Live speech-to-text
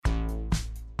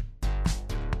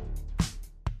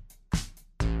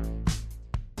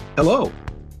Hello,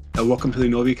 and welcome to the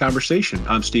Innovia Conversation.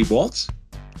 I'm Steve Waltz.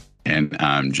 And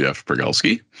I'm Jeff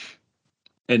Pergolski.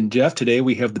 And Jeff, today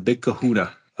we have the big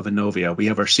kahuna of Innovia. We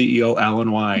have our CEO, Alan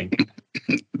Wyne.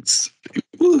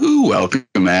 Woohoo!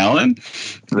 Welcome, Alan.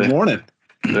 Good morning.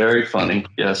 Very funny.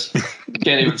 Yes.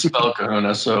 Can't even spell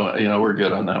kahuna, so we're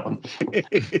good on that one.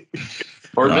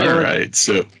 All right.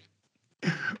 So,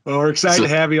 well, we're excited to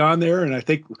have you on there, and I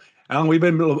think, Alan, we've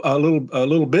been a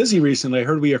little busy recently. I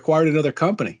heard we acquired another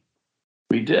company.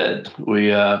 We did. We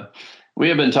have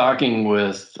been talking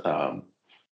with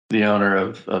the owner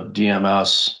of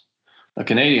DMS, a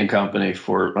Canadian company,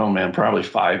 for probably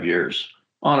 5 years,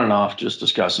 on and off, just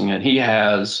discussing it. He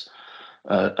has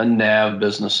a NAV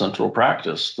Business Central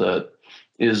practice that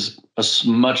is a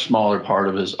much smaller part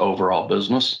of his overall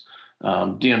business.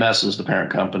 DMS is the parent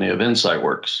company of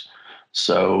InsightWorks.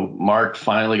 So Mark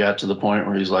finally got to the point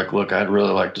where he's like, look, I'd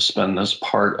really like to spin this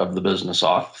part of the business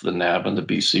off the NAV and the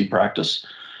BC practice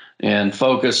and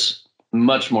focus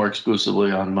much more exclusively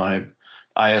on my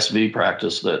ISV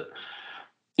practice that,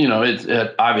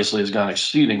 it obviously has gone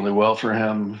exceedingly well for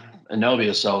him.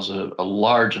 Innovia sells a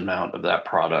large amount of that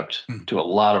product to a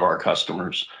lot of our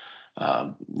customers.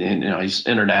 He's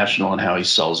international in how he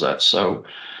sells that. So,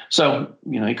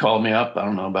 he called me up,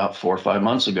 about 4 or 5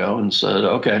 months ago and said,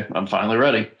 okay, I'm finally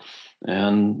ready.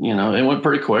 And, it went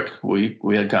pretty quick. We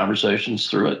had conversations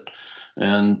through it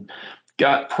and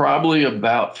got probably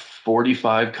about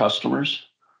 45 customers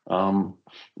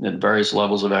at various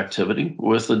levels of activity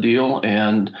with the deal,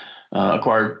 and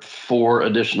acquired 4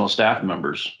 additional staff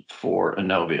members for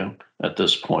Innovia at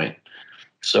this point.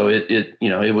 So it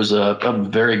was a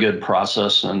very good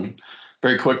process and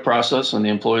very quick process, and the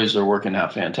employees are working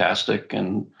out fantastic.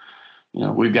 And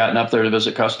we've gotten up there to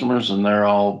visit customers, and they're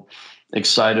all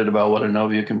excited about what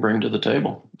Innovia can bring to the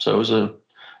table. So it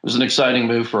was an exciting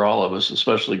move for all of us,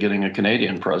 especially getting a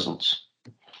Canadian presence.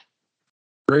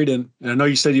 Great. And I know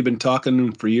you said you've been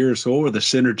talking for years. So what were the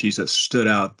synergies that stood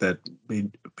out that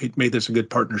made this a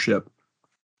good partnership?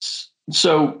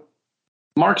 So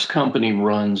Mark's company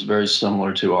runs very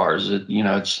similar to ours.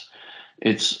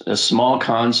 It's a small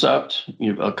concept,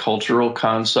 a cultural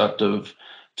concept of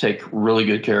take really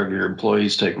good care of your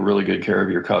employees, take really good care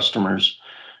of your customers,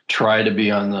 try to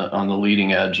be on the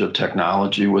leading edge of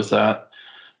technology with that.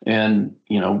 And,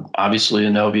 obviously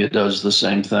Innovia does the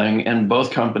same thing, and both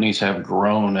companies have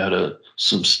grown at a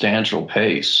substantial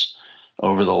pace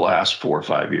over the last 4 or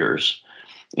 5 years.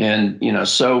 And,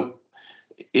 so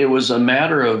it was a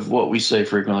matter of what we say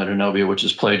frequently at Innovia, which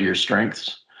is play to your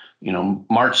strengths.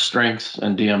 Mark's strength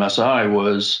and DMSI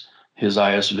was his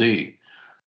ISV.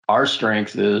 Our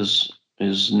strength is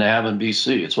NAV and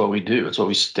BC. It's what we do. It's what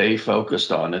we stay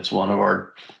focused on. It's one of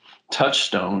our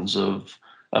touchstones of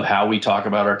how we talk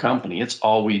about our company. It's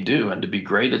all we do. And to be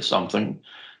great at something,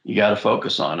 you got to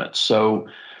focus on it. So,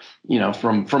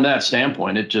 from that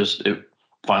standpoint, it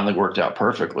finally worked out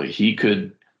perfectly. He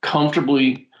could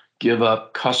comfortably give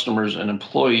up customers and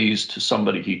employees to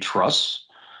somebody he trusts.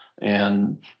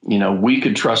 And, we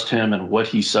could trust him and what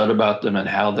he said about them and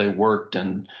how they worked,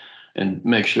 and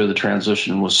make sure the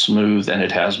transition was smooth. And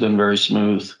it has been very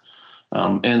smooth.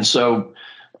 And so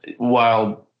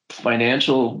while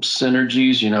financial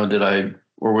synergies,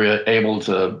 were we able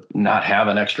to not have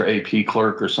an extra AP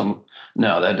clerk or some?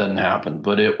 No, that doesn't happen.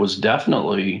 But it was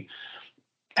definitely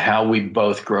how we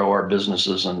both grow our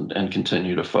businesses and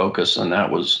continue to focus. And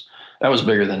that was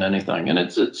bigger than anything. And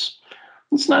it's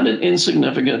not an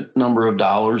insignificant number of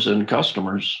dollars in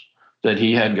customers that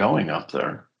he had going up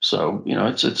there. So,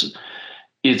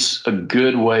 it's a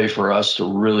good way for us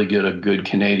to really get a good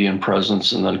Canadian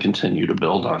presence and then continue to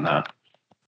build on that.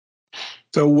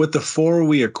 So with the 4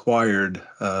 we acquired,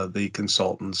 the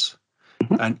consultants,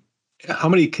 and how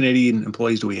many Canadian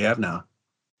employees do we have now?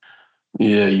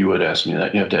 Yeah, you would ask me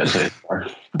that. You have to ask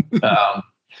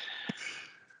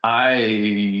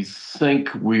I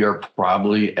think we are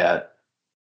probably at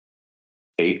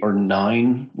 8 or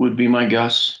 9 would be my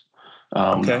guess.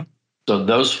 Okay. So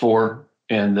those 4,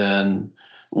 and then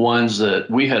ones that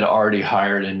we had already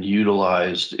hired and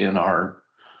utilized in our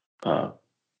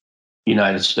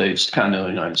United States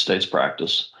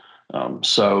practice.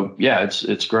 So yeah,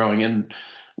 it's growing, and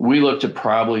we look to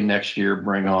probably next year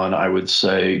bring on, I would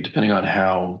say, depending on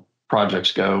how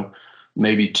projects go,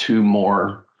 maybe 2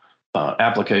 more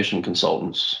application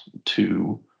consultants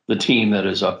to the team that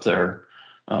is up there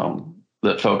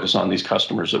that focus on these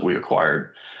customers that we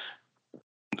acquired.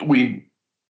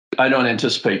 I don't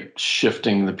anticipate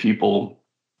shifting the people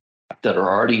that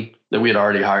we had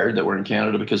already hired that were in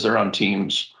Canada, because they're on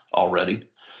teams already.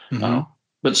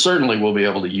 But certainly we'll be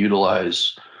able to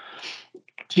utilize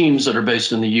teams that are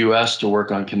based in the U.S. to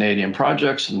work on Canadian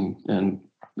projects, and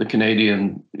the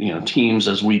Canadian teams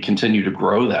as we continue to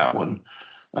grow that one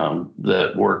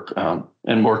that work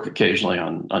and work occasionally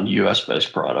on U.S.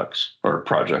 based products or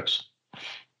projects.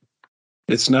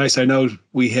 It's nice. I know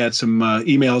we had some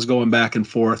emails going back and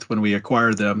forth when we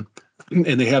acquired them,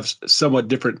 and they have somewhat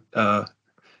different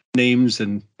names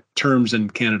and terms in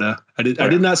Canada. I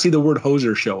did not see the word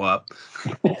hoser show up.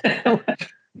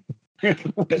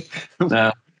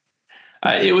 No,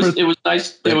 it was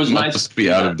nice. It was nice. Must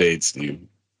be out of date, Steve.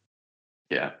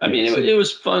 Yeah, I mean, it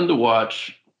was fun to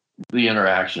watch the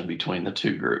interaction between the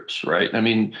two groups, right? I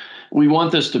mean, we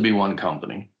want this to be one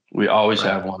company. We always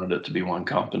have wanted it to be one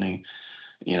company.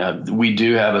 We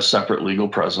do have a separate legal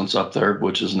presence up there,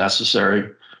 which is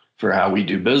necessary for how we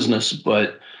do business.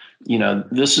 But,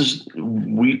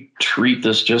 we treat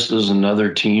this just as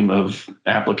another team of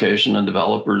application and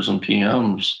developers and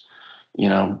PMs,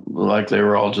 like they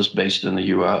were all just based in the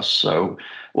US. So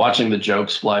watching the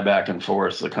jokes fly back and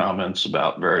forth, the comments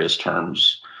about various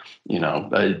terms,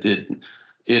 it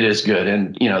is good.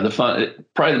 And,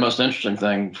 probably the most interesting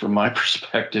thing from my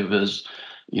perspective is,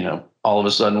 all of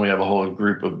a sudden we have a whole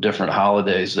group of different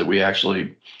holidays that we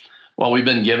actually, well, we've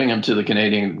been giving them to the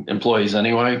Canadian employees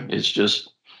anyway. It's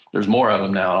just, there's more of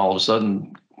them now. And all of a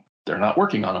sudden they're not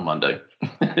working on a Monday.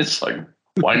 It's like,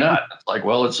 why not? It's like,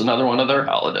 well, it's another one of their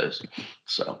holidays.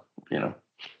 So,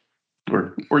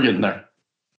 we're getting there.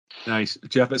 Nice.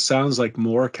 Jeff, it sounds like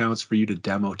more accounts for you to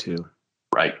demo to.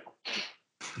 Right.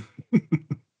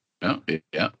 Oh,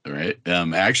 yeah, right.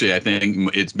 Actually, I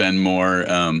think it's been more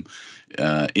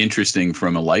interesting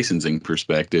from a licensing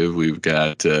perspective. We've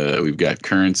got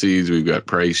currencies, we've got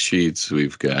price sheets,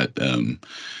 we've got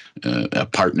a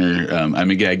partner.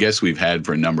 I guess we've had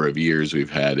for a number of years.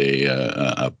 We've had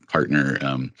a partner.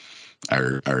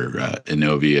 Our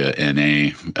Innovia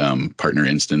NA partner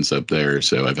instance up there.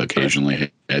 So I've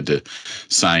occasionally had to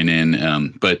sign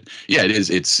in. But yeah,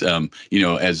 it's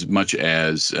as much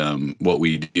as what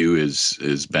we do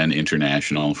is been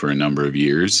international for a number of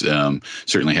years.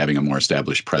 Certainly having a more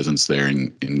established presence there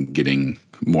and getting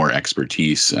more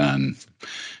expertise on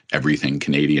everything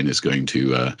Canadian is going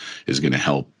to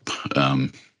help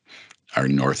our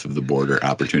north of the border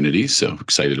opportunities. So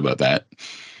excited about that.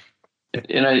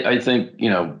 And I think,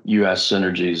 U.S.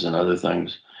 synergies and other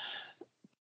things,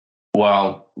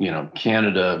 while,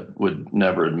 Canada would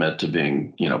never admit to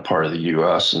being, part of the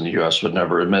U.S. and the U.S. would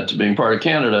never admit to being part of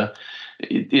Canada,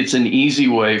 it's an easy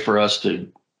way for us to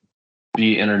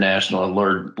be international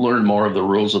and learn more of the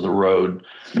rules of the road,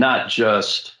 not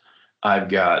just I've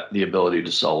got the ability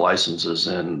to sell licenses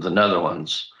in the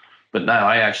Netherlands, but now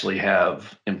I actually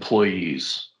have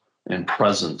employees and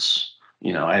presence.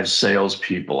 I have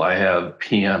salespeople, I have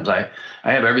PMs, I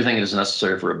have everything that is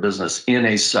necessary for a business in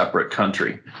a separate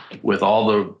country with all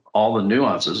the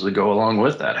nuances that go along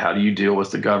with that. How do you deal with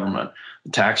the government?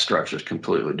 The tax structure is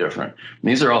completely different.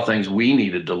 And these are all things we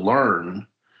needed to learn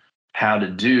how to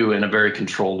do in a very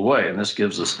controlled way. And this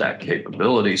gives us that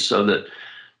capability so that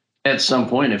at some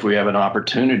point, if we have an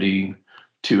opportunity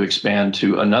to expand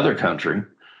to another country,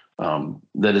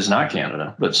 that is not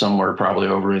Canada, but somewhere probably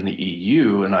over in the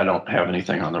EU, and I don't have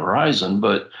anything on the horizon.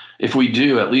 But if we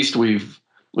do, at least we've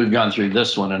gone through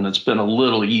this one, and it's been a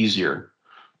little easier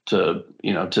to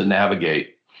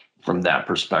navigate from that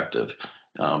perspective.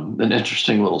 An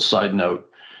interesting little side note: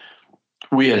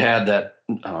 we had that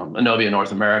Innovia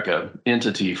North America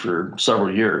entity for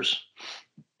several years,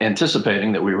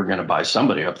 anticipating that we were going to buy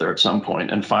somebody up there at some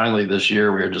point. And finally this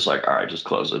year, we were just like, all right, just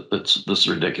close it. This is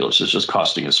ridiculous. It's just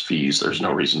costing us fees. There's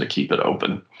no reason to keep it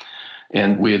open.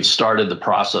 And we had started the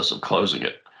process of closing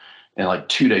it. And like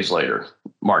 2 days later,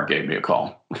 Mark gave me a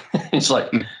call. He's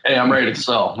like, hey, I'm ready to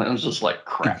sell. And I was just like,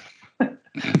 crap.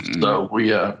 So we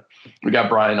got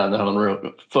Brian on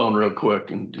the phone real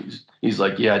quick. And he's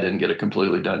like, yeah, I didn't get it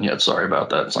completely done yet. Sorry about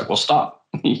that. It's like, well, stop.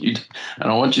 I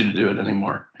don't want you to do it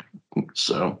anymore.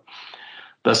 So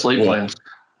best laid plans.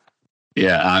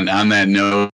 Yeah. On that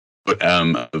note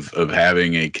of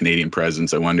having a Canadian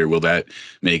presence, I wonder, will that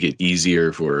make it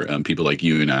easier for people like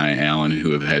you and I, Alan,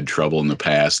 who have had trouble in the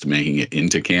past making it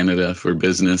into Canada for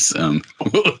business?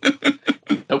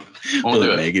 Nope. Will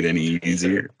it make it any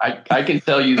easier? I can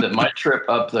tell you that my trip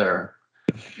up there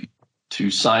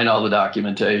to sign all the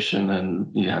documentation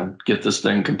and get this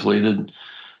thing completed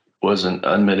was an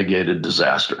unmitigated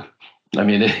disaster. I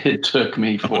mean, it took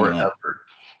me forever.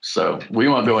 So we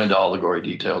won't go into all the gory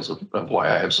details of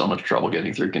why I have so much trouble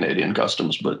getting through Canadian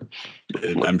customs, but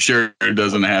I'm sure it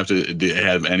doesn't have to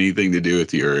have anything to do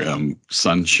with your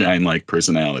sunshine-like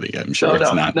personality. I'm sure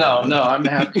it's not. No, I'm a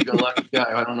happy-go-lucky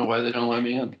guy. I don't know why they don't let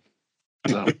me in.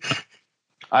 So.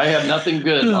 I have nothing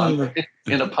good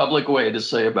in a public way to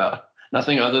say about,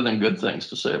 nothing other than good things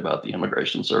to say about the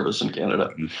Immigration Service in Canada.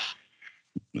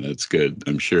 That's good.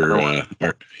 I'm sure.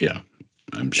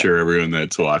 I'm sure everyone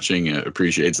that's watching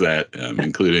appreciates that,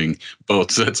 including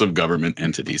both sets of government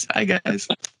entities. Hi, guys.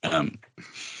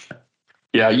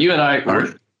 Yeah, you and I,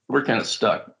 Right. we're kind of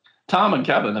stuck. Tom and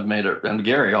Kevin have made it, and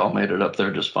Gary all made it up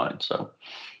there just fine. So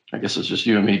I guess it's just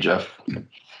you and me, Jeff.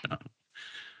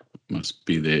 Must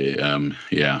be the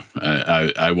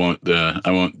I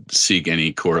won't seek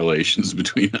any correlations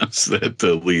between us that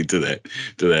lead to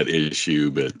that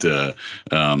issue, but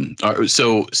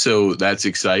so that's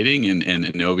exciting, and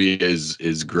Innovia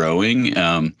is growing.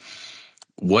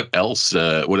 What else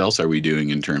are we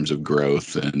doing in terms of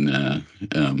growth, and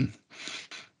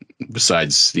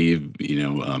besides Steve,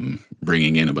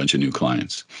 bringing in a bunch of new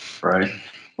clients? Right.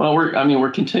 Well,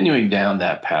 we're continuing down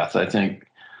that path. I think,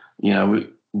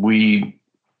 we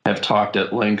have talked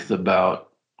at length about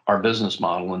our business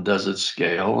model, and does it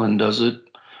scale, and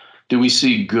do we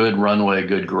see good runway,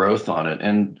 good growth on it?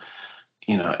 And,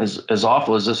 as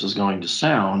awful as this is going to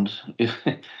sound,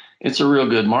 it's a real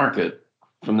good market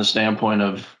from the standpoint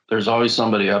of there's always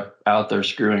somebody out there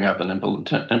screwing up an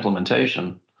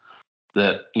implementation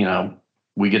that,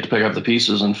 we get to pick up the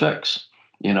pieces and fix,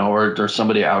 or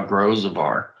somebody outgrows a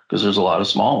VAR, because there's a lot of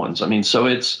small ones. I mean, so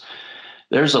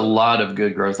there's a lot of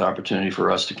good growth opportunity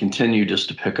for us to continue just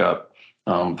to pick up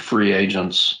free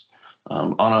agents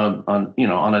on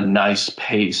a nice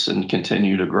pace and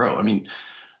continue to grow. I mean,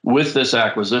 with this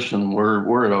acquisition,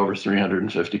 we're at over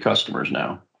 350 customers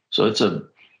now, so it's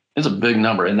a big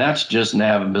number, and that's just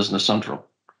Nav and Business Central.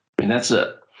 I mean, that's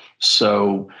it.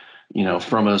 So,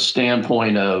 from a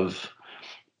standpoint of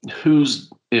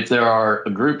if there are a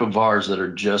group of VARs that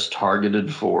are just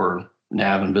targeted for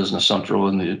Nav and Business Central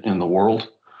in the world,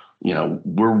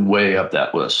 we're way up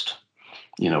that list.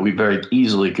 We very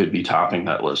easily could be topping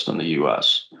that list in the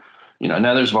U.S.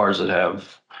 Now there's VARs that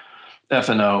have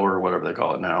F&O or whatever they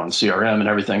call it now, and CRM and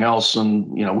everything else, and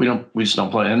we just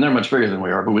don't play. And they're much bigger than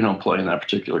we are, but we don't play in that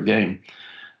particular game.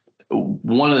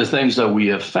 One of the things that we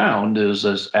have found is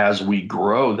as we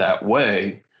grow that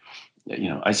way,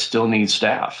 I still need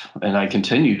staff, and I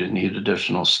continue to need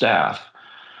additional staff.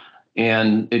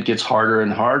 And it gets harder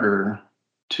and harder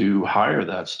to hire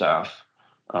that staff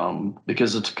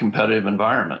because it's a competitive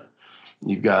environment.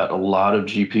 You've got a lot of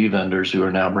GP vendors who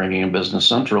are now bringing in Business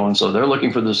Central, and so they're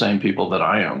looking for the same people that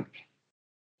I am.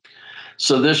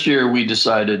 So this year we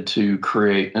decided to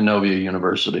create Innovia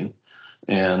University,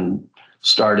 and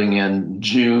starting in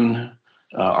June,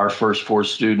 our first 4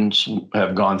 students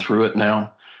have gone through it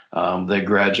now. They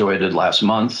graduated last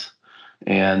month,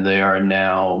 and they are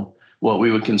now what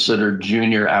we would consider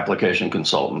junior application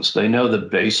consultants. They know the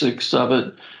basics of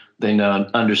it. They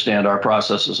understand our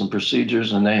processes and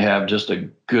procedures, and they have just a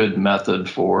good method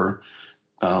for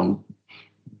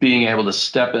being able to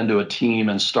step into a team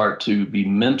and start to be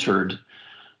mentored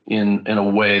in a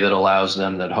way that allows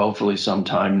them that hopefully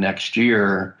sometime next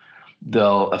year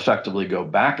they'll effectively go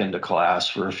back into class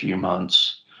for a few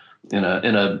months in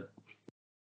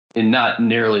not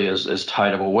nearly as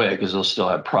tight of a way, because they'll still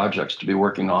have projects to be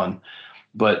working on,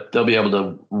 but they'll be able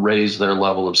to raise their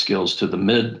level of skills to the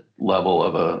mid level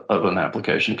of an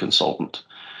application consultant.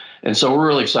 And so we're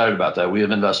really excited about that. We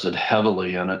have invested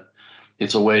heavily in it.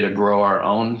 It's a way to grow our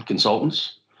own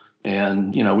consultants,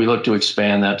 and we look to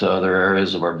expand that to other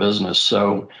areas of our business.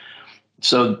 So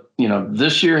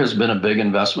this year has been a big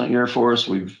investment year for us.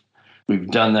 We've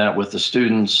done that with the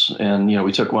students, and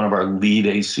we took one of our lead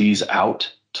ACs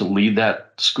out to lead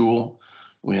that school.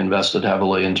 We invested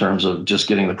heavily in terms of just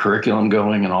getting the curriculum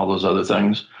going and all those other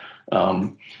things.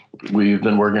 We've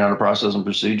been working on our process and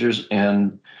procedures,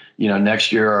 and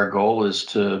next year our goal is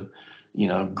to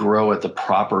grow at the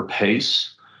proper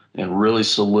pace and really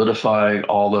solidify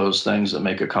all those things that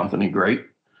make a company great.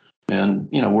 And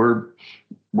we're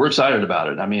excited about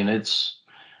it. I mean, it's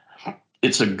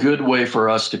a good way for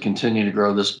us to continue to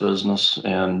grow this business,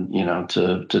 and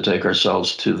to take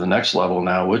ourselves to the next level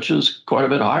now, which is quite a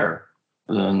bit higher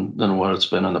than what it's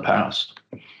been in the past.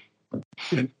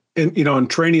 And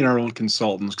training our own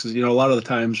consultants, because a lot of the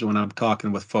times when I'm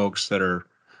talking with folks that are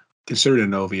considered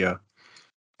Innovia,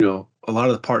 a lot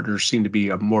of the partners seem to be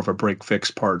more of a break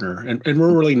fix partner, and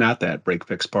we're really not that break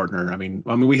fix partner. I mean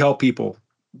we help people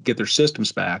get their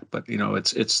systems back, but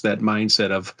it's that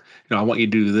mindset of I want you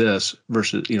to do this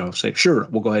versus say sure,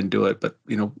 we'll go ahead and do it, but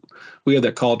we have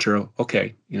that culture of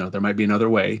okay, there might be another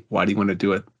way. Why do you want to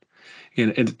do it?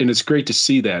 And it's great to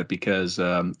see that, because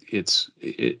it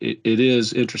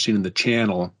is interesting in the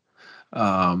channel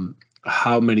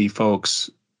how many folks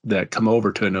that come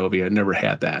over to Innovia never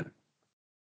had that.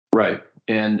 Right.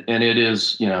 And it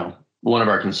is, one of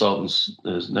our consultants,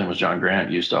 his name was John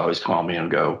Grant, used to always call me and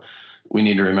go, we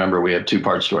need to remember we have two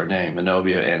parts to our name,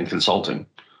 Innovia and consulting.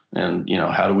 And,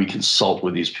 how do we consult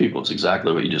with these people? It's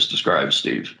exactly what you just described,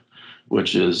 Steve,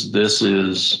 which is this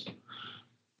is,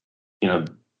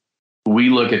 we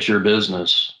look at your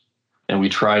business and we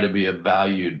try to be a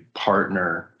valued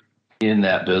partner in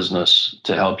that business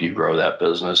to help you grow that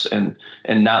business and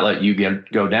not let you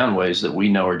go down ways that we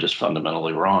know are just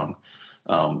fundamentally wrong.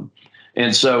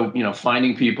 And so,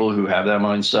 finding people who have that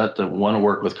mindset that want to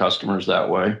work with customers that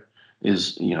way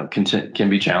is, can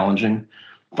be challenging.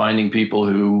 Finding people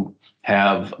who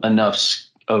have enough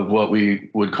of what we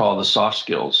would call the soft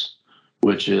skills,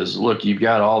 which is, look, you've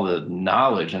got all the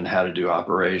knowledge in how to do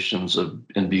operations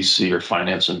in BC or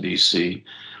finance in BC,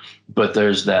 but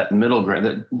there's that middle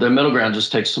ground. The middle ground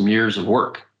just takes some years of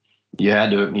work. You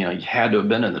had to have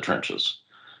been in the trenches.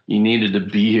 You needed to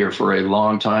be here for a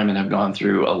long time and have gone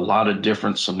through a lot of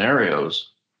different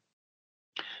scenarios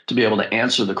to be able to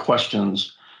answer the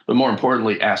questions, but more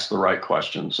importantly, ask the right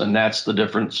questions. And that's the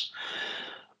difference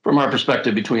from our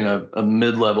perspective between a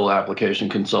mid-level application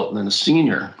consultant and a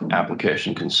senior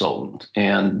application consultant.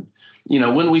 And,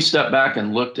 when we stepped back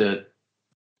and looked at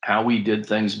how we did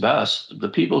things best, the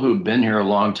people who've been here a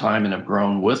long time and have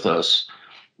grown with us,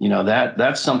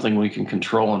 that's something we can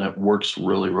control, and it works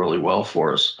really, really well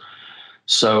for us.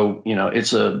 So,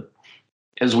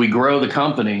 as we grow the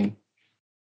company,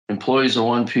 employees are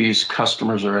one piece,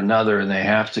 customers are another, and they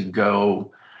have to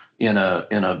go in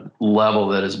a level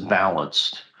that is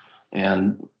balanced.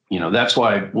 And, that's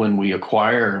why when we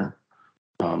acquire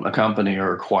a company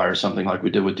or acquire something like we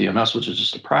did with DMS, which is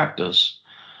just a practice,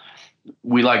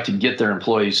 we like to get their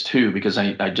employees too, because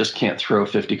I just can't throw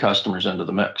 50 customers into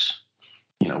the mix.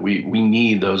 We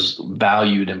need those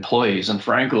valued employees. And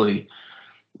frankly,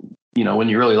 when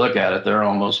you really look at it, they're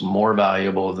almost more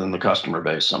valuable than the customer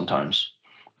base sometimes,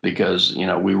 because,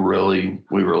 we really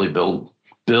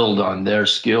build on their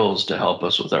skills to help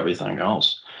us with everything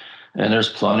else. And there's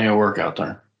plenty of work out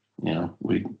there.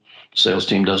 Sales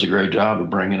team does a great job of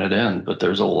bringing it in, but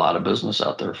there's a lot of business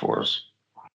out there for us.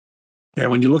 Yeah,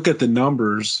 when you look at the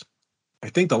numbers, I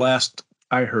think the last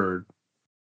I heard,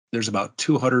 there's about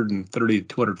 230 to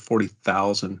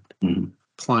 240,000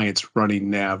 clients running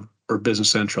Nav or Business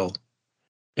Central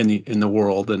in the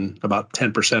world, and about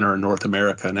 10% are in North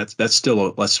America, and that's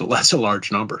still that's a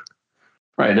large number.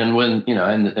 Right, and when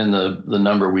and the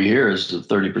number we hear is that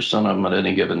 30% of them at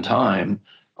any given time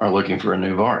are looking for a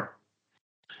new VAR.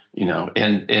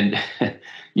 And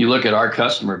you look at our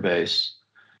customer base.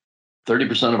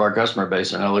 30% of our customer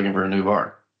base are now looking for a new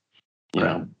VAR.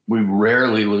 We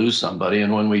rarely lose somebody.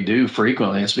 And when we do,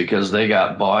 frequently, it's because they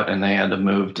got bought and they had to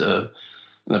move to,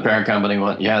 and the parent company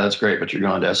went, yeah, that's great, but you're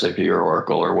going to SAP or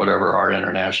Oracle or whatever our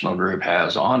international group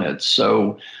has on it.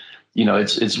 So,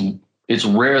 it's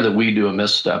rare that we do a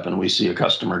misstep and we see a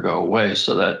customer go away.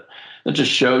 So that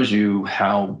just shows you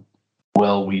how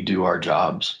well we do our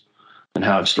jobs and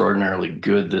how extraordinarily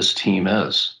good this team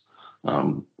is.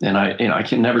 And I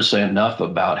can never say enough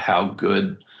about how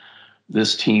good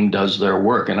this team does their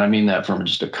work. And I mean that from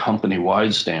just a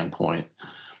company-wide standpoint.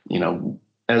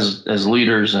 As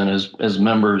leaders and as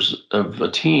members of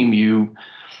a team, you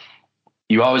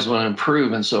always want to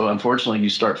improve. And so unfortunately, you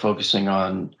start focusing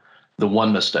on the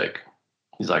one mistake.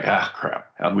 He's like,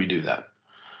 crap, how'd we do that?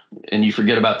 And you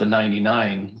forget about the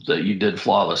 99 that you did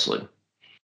flawlessly.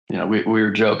 We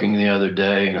were joking the other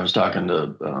day, and I was talking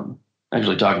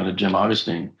to Jim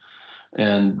Augustine.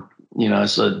 And, I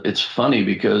said, it's funny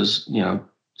because,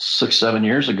 6-7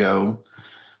 years ago,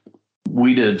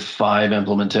 we did 5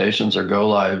 implementations or go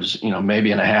lives,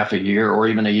 maybe in a half a year or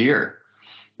even a year.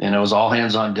 And it was all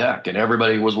hands on deck, and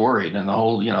everybody was worried. And the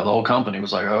whole company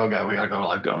was like, oh God, we got to go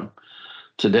live going.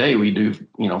 Today we do,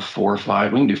 4 or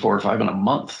 5, we can do 4 or 5 in a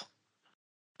month.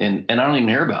 And I don't even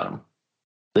hear about them.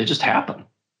 They just happen.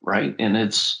 Right. And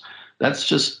that's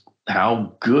just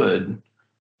how good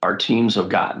our teams have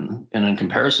gotten. And in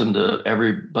comparison to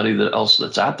everybody else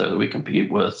that's out there that we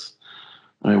compete with,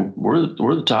 I mean, we're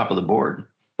the top of the board,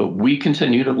 but we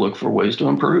continue to look for ways to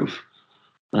improve.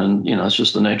 And, it's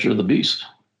just the nature of the beast.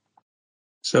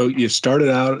 So you started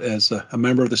out as a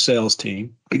member of the sales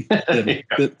team.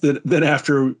 Then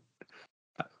after,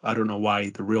 I don't know why,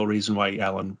 the real reason why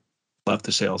Alan left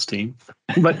the sales team,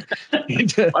 but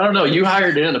I don't know. You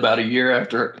hired in about a year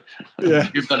after,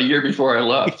 about a year before I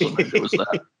left. So maybe it was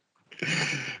that.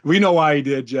 We know why he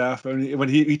did, Jeff. I mean, when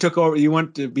he took over, you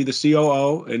went to be the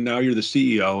COO, and now you're the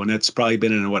CEO, and that's probably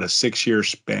been in a 6-year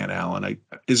span, Alan.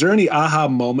 Is there any aha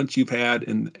moments you've had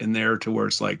in there to where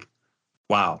it's like,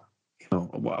 wow,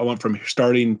 I went from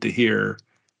starting to here,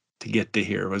 to get to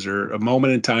here? Was there a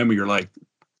moment in time where you're like,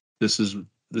 this is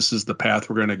the path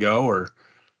we're going to go? Or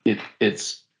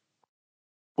it's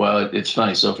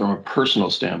funny. So from a personal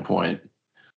standpoint,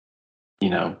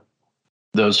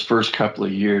 those first couple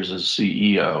of years as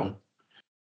CEO,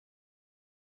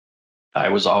 I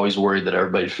was always worried that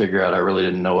everybody'd figure out I really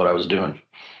didn't know what I was doing,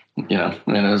 and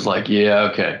it was like, yeah,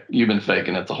 okay, you've been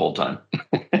faking it the whole time.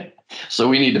 So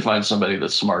we need to find somebody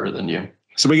that's smarter than you.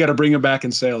 So we got to bring him back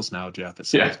in sales now, Jeff.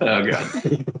 Yeah. Oh God.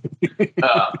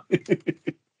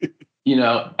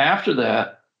 After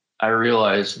that, I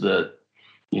realized that,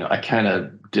 I kind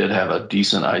of did have a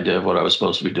decent idea of what I was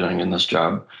supposed to be doing in this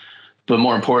job. But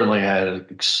more importantly, I had an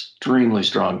extremely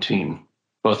strong team,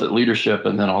 both at leadership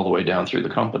and then all the way down through the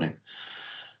company.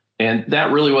 And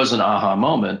that really was an aha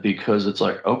moment, because it's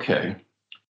like, okay,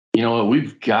 you know what,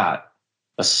 we've got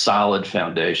a solid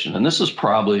foundation. And this is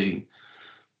probably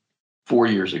 4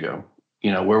 years ago,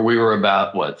 where we were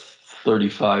about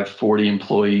 35, 40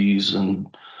 employees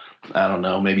and I don't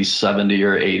know, maybe 70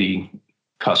 or 80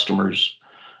 customers.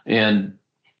 And,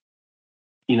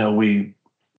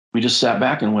 we just sat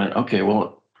back and went, okay,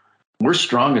 well, we're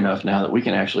strong enough now that we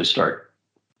can actually start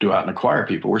go out and acquire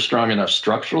people. We're strong enough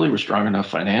structurally, we're strong enough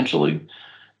financially,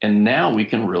 and now we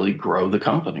can really grow the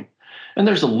company. And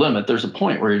there's a limit, there's a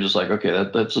point where you're just like, okay,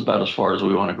 that's about as far as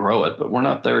we want to grow it, but we're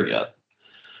not there yet.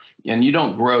 And you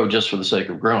don't grow just for the sake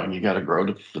of growing. You got to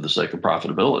grow for the sake of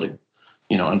profitability,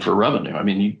 and for revenue. I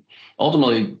mean,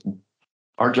 ultimately,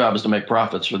 our job is to make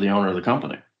profits for the owner of the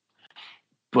company.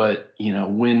 But,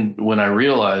 when I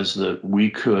realized that we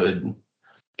could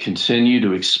continue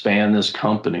to expand this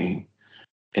company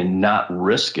and not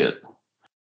risk it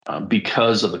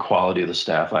because of the quality of the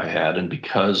staff I had and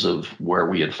because of where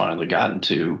we had finally gotten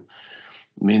to,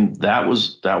 I mean, that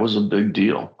was a big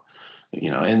deal,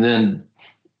 and then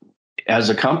as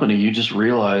a company, you just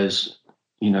realize,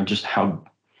 just how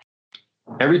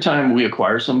every time we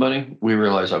acquire somebody, we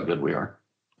realize how good we are.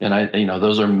 And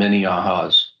those are many aha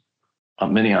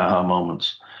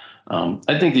moments.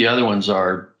 I think the other ones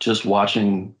are just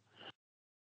watching,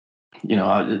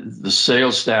 the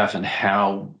sales staff and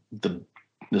how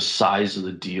the size of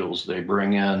the deals they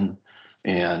bring in.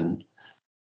 And,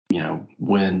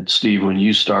 when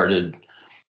you started,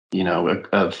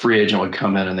 a free agent would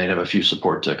come in and they'd have a few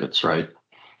support tickets, right?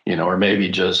 Or maybe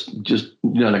just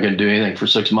not going to do anything for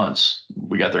 6 months.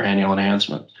 We got their annual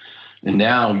enhancement. And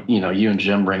now, you and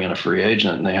Jim bring in a free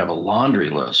agent and they have a laundry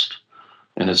list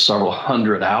and it's several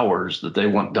hundred hours that they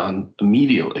want done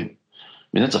immediately. I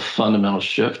mean, that's a fundamental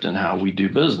shift in how we do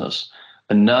business.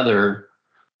 Another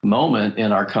moment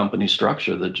in our company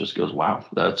structure that just goes, wow,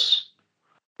 that's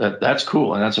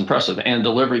cool. And that's impressive. And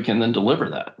delivery can then deliver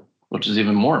that, which is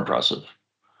even more impressive.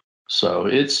 So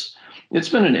it's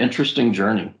been an interesting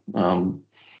journey,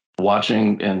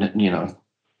 watching and,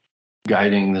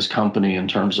 guiding this company in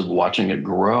terms of watching it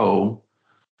grow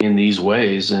in these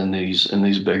ways, in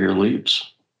these bigger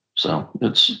leaps. So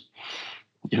it's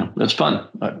fun.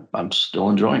 I'm still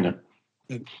enjoying it.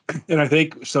 And I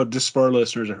think, so just for our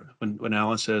listeners, when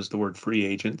Alan says the word free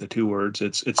agent, the two words,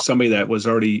 it's somebody that was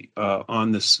already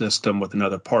on the system with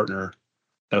another partner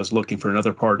that was looking for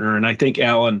another partner. And I think,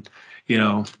 Alan,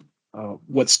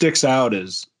 what sticks out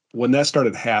is when that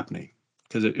started happening,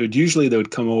 because it would usually they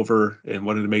would come over and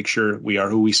wanted to make sure we are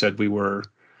who we said we were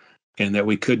and that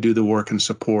we could do the work and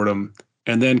support them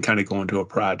and then kind of go into a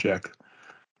project.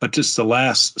 But just the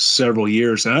last several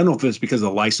years, and I don't know if it's because of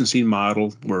the licensing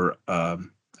model where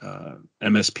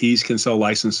MSPs can sell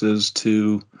licenses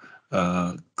to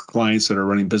clients that are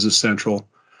running Business Central,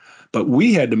 but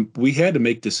we had to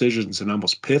make decisions and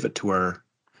almost pivot to where,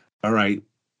 all right,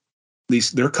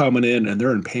 they're coming in and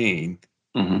they're in pain,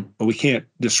 but we can't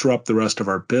disrupt the rest of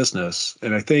our business.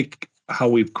 And I think how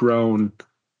we've grown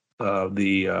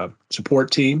the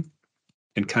support team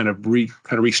and kind of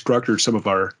restructured some of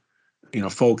our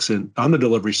folks on the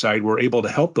delivery side, were able to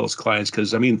help those clients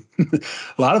because, I mean,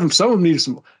 a lot of them, some of them needed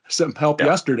some help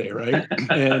yesterday, right?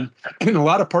 and a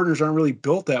lot of partners aren't really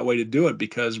built that way to do it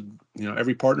because,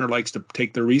 every partner likes to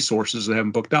take their resources and have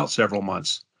them booked out several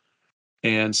months.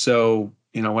 And so,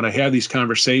 when I have these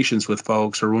conversations with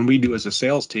folks or when we do as a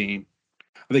sales team,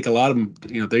 I think a lot of them,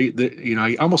 they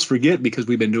I almost forget because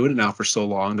we've been doing it now for so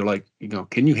long. They're like,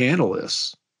 can you handle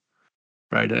this?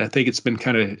 Right. And I think it's been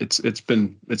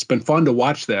it's been fun to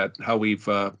watch that, how we've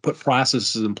put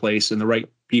processes in place and the right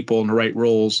people and the right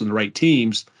roles and the right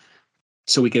teams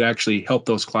so we can actually help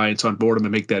those clients on board them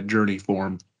and make that journey for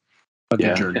them.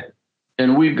 Yeah. Journey.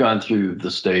 And we've gone through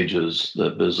the stages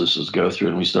that businesses go through,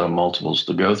 and we still have multiples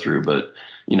to go through. But,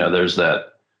 there's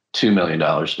that $2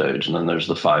 million stage, and then there's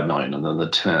the 5 million, and then the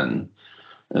 10,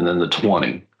 and then the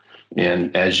 20.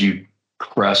 And as you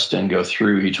crest and go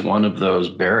through each one of those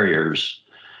barriers,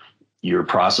 your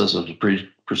process of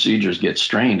procedures get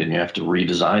strained, and you have to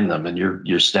redesign them, and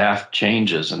your staff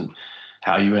changes and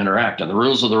how you interact and the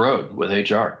rules of the road with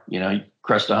HR. You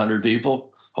crest 100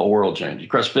 people, whole world changes. You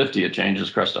crest 50, it changes.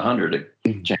 Crest 100,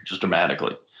 it changes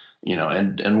dramatically.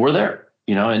 And we're there.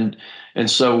 And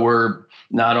so we're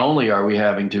not only are we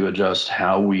having to adjust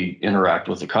how we interact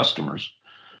with the customers,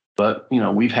 but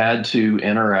we've had to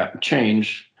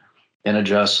change and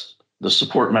adjust the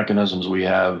support mechanisms we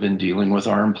have in dealing with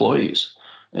our employees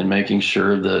and making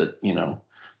sure that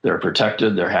they're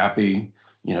protected, they're happy.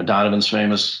 Donovan,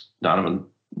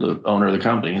 the owner of the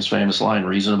company, his famous line,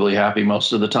 reasonably happy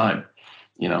most of the time.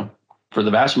 For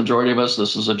the vast majority of us,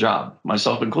 this is a job,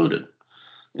 myself included.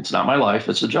 It's not my life,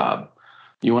 it's a job.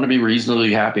 You want to be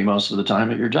reasonably happy most of the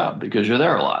time at your job because you're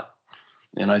there a lot.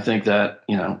 And I think that,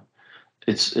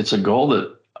 it's a goal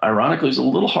that ironically is a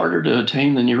little harder to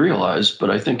attain than you realize, but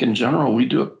I think in general, we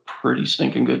do a pretty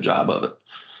stinking good job of it.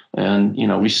 And,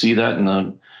 we see that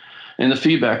in the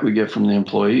feedback we get from the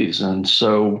employees. And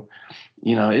so,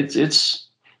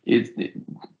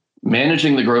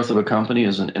 managing the growth of a company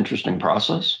is an interesting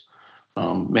process.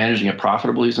 Managing it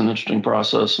profitably is an interesting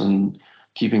process, and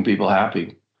keeping people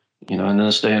happy. And in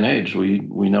this day and age, we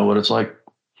know what it's like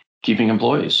keeping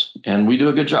employees, and we do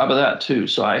a good job of that too.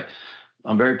 So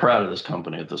I'm very proud of this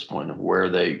company at this point of where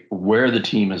the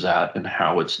team is at and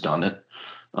how it's done it.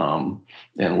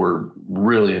 And we're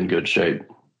really in good shape,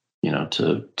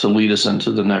 to lead us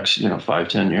into the next,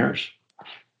 5-10 years,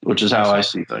 which is how I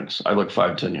see things. I look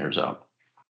 5-10 years out,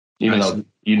 even though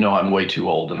I'm way too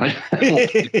old and I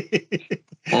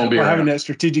won't be having that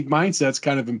strategic mindset's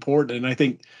kind of important. And I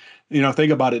think,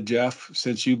 think about it, Jeff,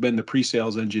 since you've been the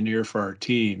pre-sales engineer for our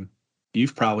team,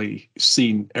 you've probably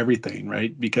seen everything,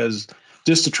 right? Because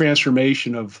just the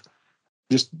transformation of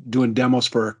just doing demos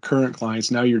for our current clients,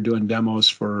 now you're doing demos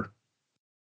for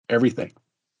everything,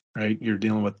 right? You're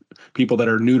dealing with people that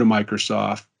are new to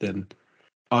Microsoft and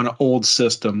on an old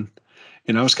system.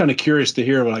 And I was kind of curious to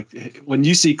hear, like, when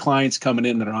you see clients coming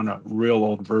in that are on a real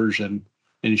old version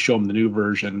and you show them the new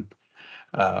version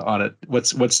on it,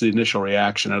 what's the initial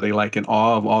reaction? Are they like in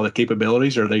awe of all the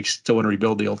capabilities, or are they still want to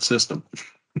rebuild the old system?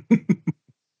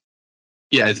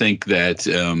 Yeah, I think that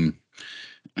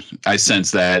I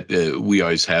sense that we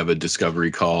always have a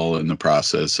discovery call in the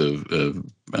process of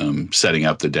setting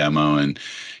up the demo and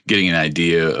getting an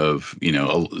idea of,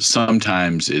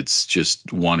 sometimes it's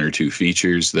just one or two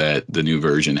features that the new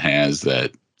version has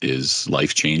that is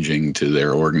life-changing to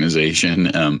their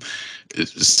organization.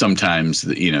 Sometimes,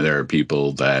 there are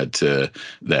people that are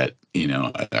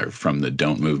from the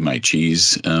 "Don't Move My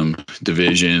Cheese"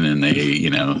 division, and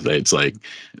it's like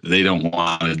they don't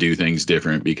want to do things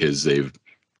different because they've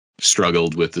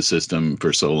struggled with the system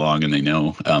for so long, and they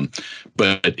know.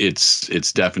 But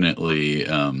it's definitely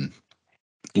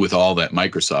with all that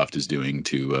Microsoft is doing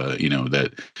to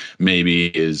that maybe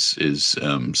is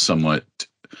somewhat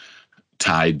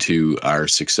tied to our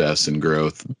success and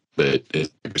growth, but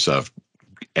Microsoft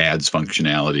adds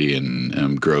functionality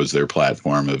and grows their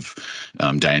platform of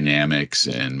Dynamics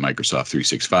and Microsoft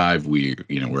 365.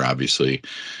 We're obviously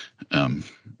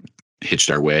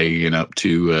hitched our way up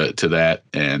to that,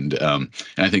 and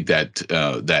I think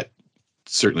that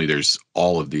certainly there's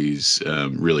all of these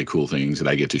really cool things that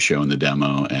I get to show in the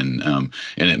demo, and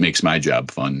it makes my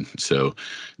job fun. So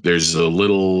there's a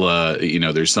little,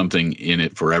 there's something in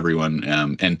it for everyone.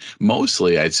 And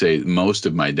mostly I'd say most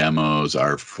of my demos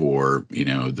are for,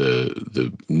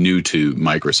 the new to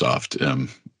Microsoft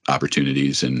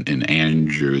opportunities, and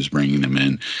Andrew is bringing them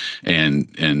in. And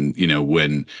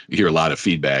when you hear a lot of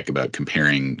feedback about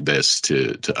comparing this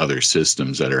to other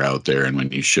systems that are out there, and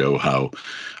when you show how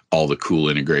all the cool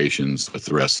integrations with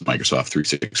the rest of the Microsoft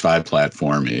 365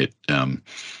 platform, it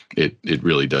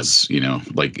really does,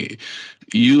 like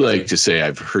you like to say,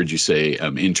 I've heard you say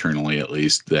internally at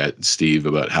least, that, Steve,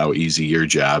 about how easy your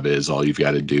job is. All you've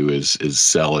got to do is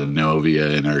sell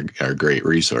Innovia and our great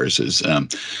resources.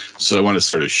 So I want to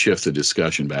sort of shift the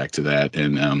discussion back to that.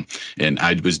 And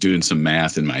I was doing some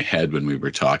math in my head when we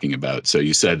were talking about, so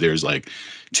you said there's like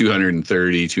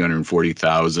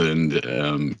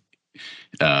 240,000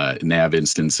 NAV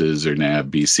instances or NAV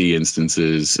BC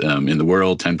instances in the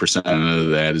world. 10% of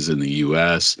that is in the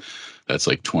US. That's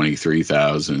like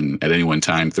 23,000 at any one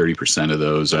time. 30% of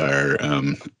those are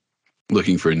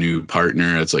looking for a new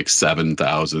partner. It's like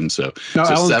 7,000. So, No,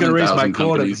 so Alan's going to raise my 7,000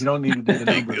 quota. companies. You don't need to do the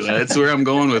numbers. That's where I'm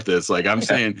going with this. Like I'm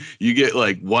saying, you get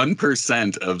like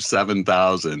 1% of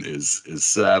 7,000 is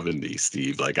 70,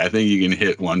 Steve. Like I think you can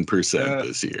hit 1%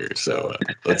 this year. So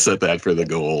let's set that for the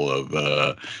goal of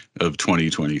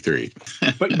 2023.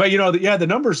 but you know, the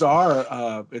numbers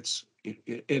are it's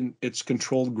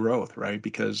controlled growth, right?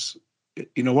 Because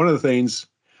you know, one of the things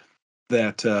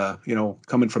that you know,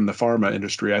 coming from the pharma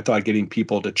industry, I thought getting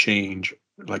people to change,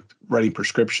 like writing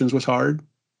prescriptions, was hard.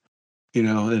 You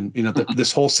know, and you know,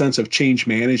 this whole sense of change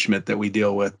management that we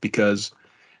deal with, because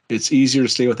it's easier to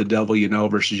stay with the devil you know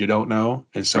versus you don't know,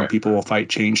 and some people will fight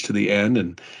change to the end,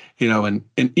 and you know, and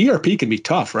ERP can be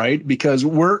tough, right? Because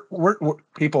we're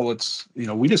people. It's, you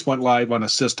know, we just went live on a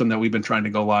system that we've been trying to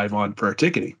go live on for our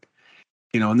ticketing.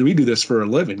 You know, and we do this for a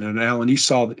living. And Alan, you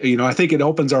saw, you know, I think it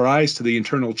opens our eyes to the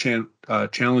internal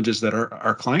challenges that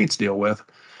our clients deal with.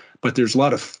 But there's a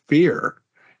lot of fear,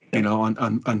 you know,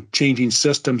 on changing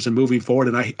systems and moving forward.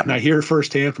 And I hear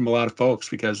firsthand from a lot of folks,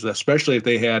 because especially if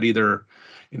they had either,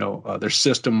 you know, their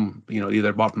system, you know,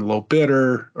 either bought from the low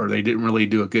bidder, or they didn't really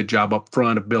do a good job up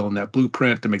front of building that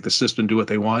blueprint to make the system do what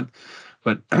they want.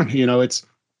 But you know,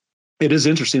 it is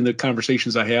interesting, the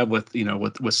conversations I have with, you know,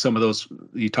 with some of those.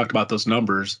 You talked about those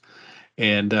numbers,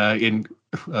 and I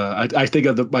think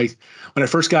of when I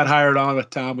first got hired on with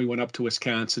Tom, we went up to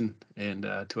Wisconsin, and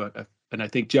and I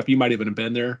think, Jeff, you might even have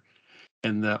been there.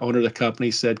 And the owner of the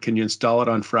company said, "Can you install it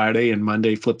on Friday, and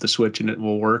Monday flip the switch and it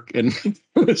will work?" And it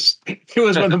was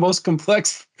one of the most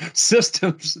complex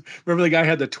systems. Remember, the guy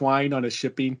had the twine on his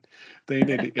shipping thing.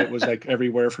 It was like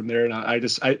everywhere from there. And I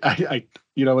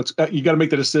you know, it's you got to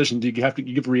make the decision. Do you have to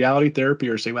give reality therapy,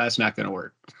 or say, "Well, that's not going to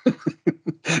work"?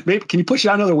 Maybe can you push it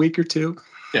out another week or two?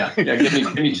 Yeah.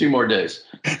 Give me 2 more days.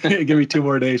 Give me 2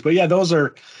 more days. But yeah, those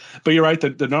are. But you're right.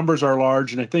 The numbers are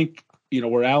large, and I think, you know,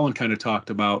 where Alan kind of talked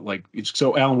about, like,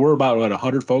 so Alan, we're about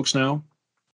 100 folks now.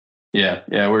 Yeah.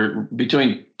 We're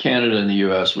between Canada and the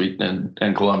U.S.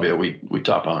 and Colombia. We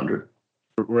top 100.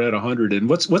 We're at 100. And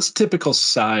what's the typical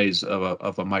size of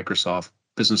a Microsoft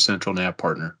Business Central NAV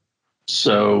partner?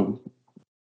 So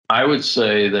I would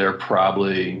say they're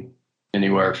probably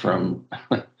anywhere from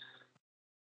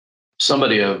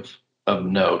somebody of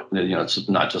note. You know, it's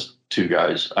not just 2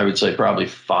 guys. I would say probably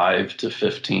 5 to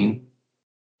 15.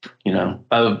 You know,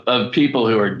 of people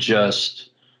who are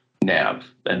just NAV,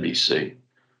 NBC,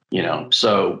 you know.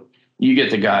 So you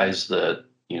get the guys that,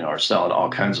 you know, are selling all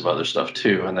kinds of other stuff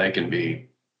too, and they can be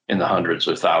in the hundreds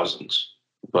or thousands.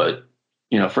 But,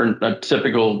 you know, for a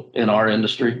typical in our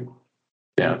industry,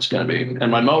 yeah, it's going to be.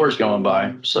 And my mower's going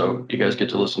by, so you guys get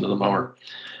to listen to the mower.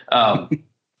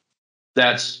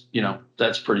 That's, you know,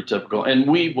 that's pretty typical. And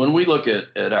when we look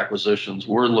at acquisitions,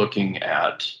 we're looking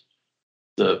at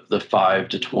the 5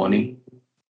 to 20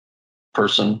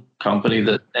 person company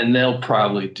and they'll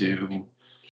probably do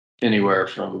anywhere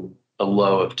from a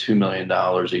low of $2 million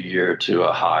a year to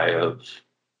a high of,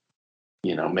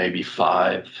 you know, maybe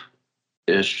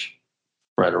 5-ish,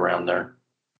 right around there.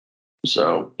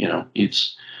 So, you know,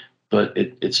 it's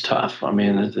tough. I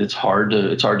mean, it's hard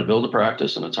to build a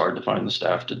practice, and it's hard to find the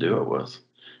staff to do it with.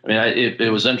 I mean,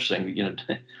 it was interesting, you know,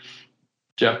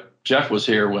 Jeff was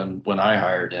here when I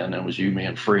hired in, and it was you, me,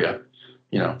 and Freya.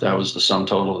 You know, that was the sum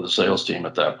total of the sales team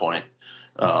at that point.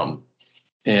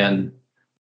 And,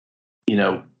 you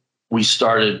know,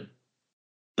 the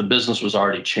business was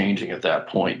already changing at that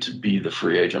point to be the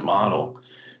free agent model.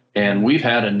 And we've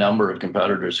had a number of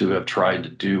competitors who have tried to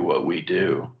do what we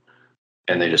do,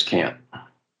 and they just can't.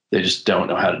 They just don't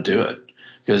know how to do it,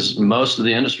 because most of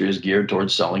the industry is geared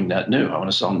towards selling net new. I want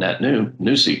to sell net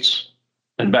new seats.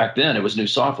 And back then it was new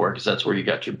software, because that's where you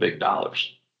got your big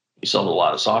dollars. You sold a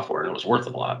lot of software and it was worth a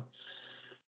lot.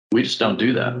 We just don't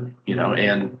do that, you know,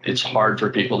 and it's hard for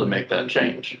people to make that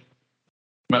change.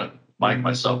 I'm going to mic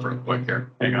myself real quick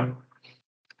here. Hang on.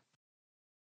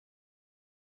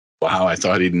 Wow, I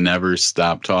thought he'd never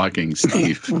stop talking,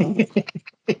 Steve. You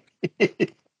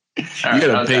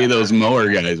got to pay those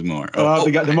mower guys more.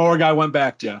 The mower guy went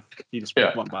back, Jeff. He just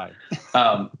went by.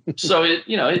 So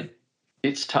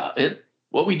it's tough.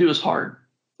 What we do is hard.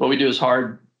 What we do is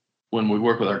hard when we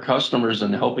work with our customers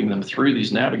and helping them through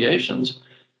these navigations.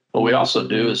 What we also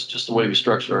do is just the way we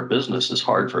structure our business is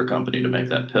hard for a company to make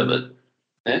that pivot.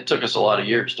 And it took us a lot of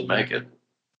years to make it,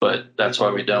 but that's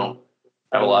why we don't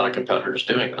have a lot of competitors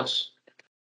doing this.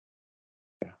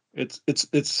 Yeah,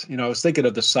 it's you know, I was thinking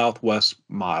of the Southwest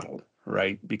model,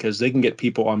 right? Because they can get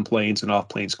people on planes and off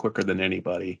planes quicker than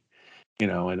anybody. You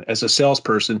know, and as a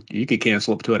salesperson, you could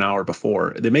cancel up to an hour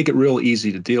before. They make it real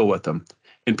easy to deal with them.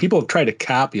 and people try to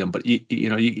copy them, but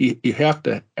you have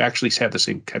to actually have the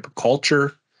same type of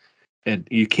culture, and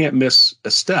you can't miss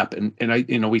a step. And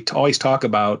we always talk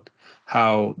about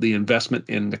how the investment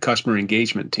in the customer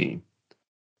engagement team,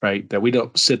 right? That we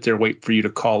don't sit there wait for you to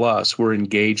call us. We're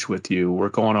engaged with you. We're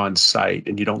going on site,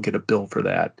 and you don't get a bill for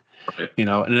that. Right.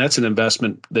 And that's an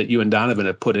investment that you and Donovan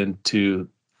have put into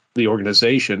the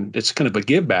organization. It's kind of a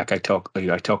give back. I tell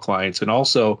clients, and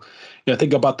also,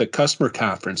 think about the customer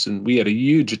conference, and we had a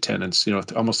huge attendance.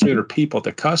 Almost 300 people at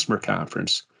the customer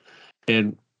conference,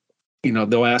 and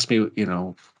they'll ask me,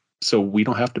 so we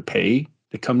don't have to pay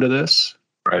to come to this.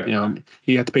 Right.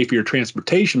 You have to pay for your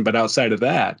transportation, but outside of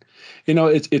that,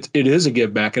 it is a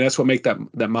give back, and that's what make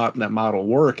that model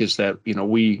work. Is that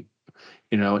we,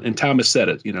 and Thomas said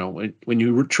it. When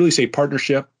you truly say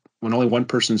partnership, when only one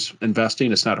person's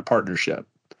investing, it's not a partnership.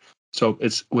 So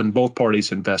it's when both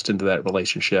parties invest into that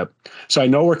relationship. So I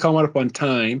know we're coming up on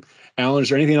time. Alan, is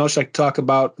there anything else I could talk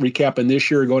about recapping this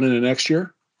year or going into next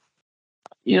year?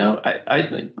 I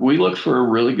think we look for a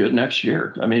really good next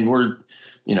year. I mean, we're,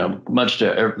 much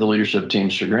to the leadership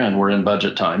team's chagrin, we're in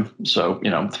budget time. So,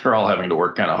 they're all having to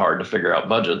work kind of hard to figure out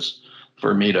budgets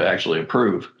for me to actually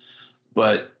approve.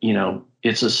 But,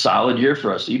 it's a solid year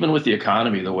for us, even with the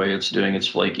economy, the way it's doing its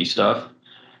flaky stuff.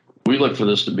 We look for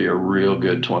this to be a real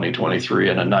good 2023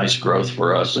 and a nice growth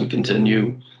for us, and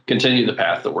continue the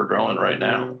path that we're growing right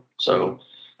now. So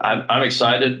I'm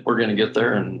excited. We're going to get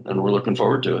there, and we're looking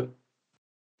forward to it.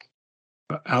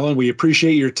 Alan, we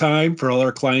appreciate your time. For all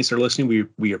our clients that are listening,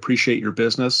 we appreciate your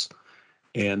business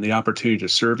and the opportunity to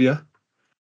serve you.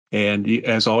 And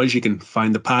as always, you can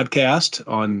find the podcast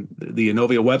on the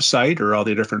Innovia website or all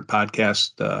the different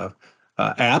podcast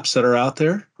apps that are out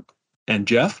there. And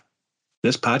Jeff,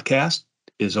 this podcast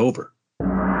is over.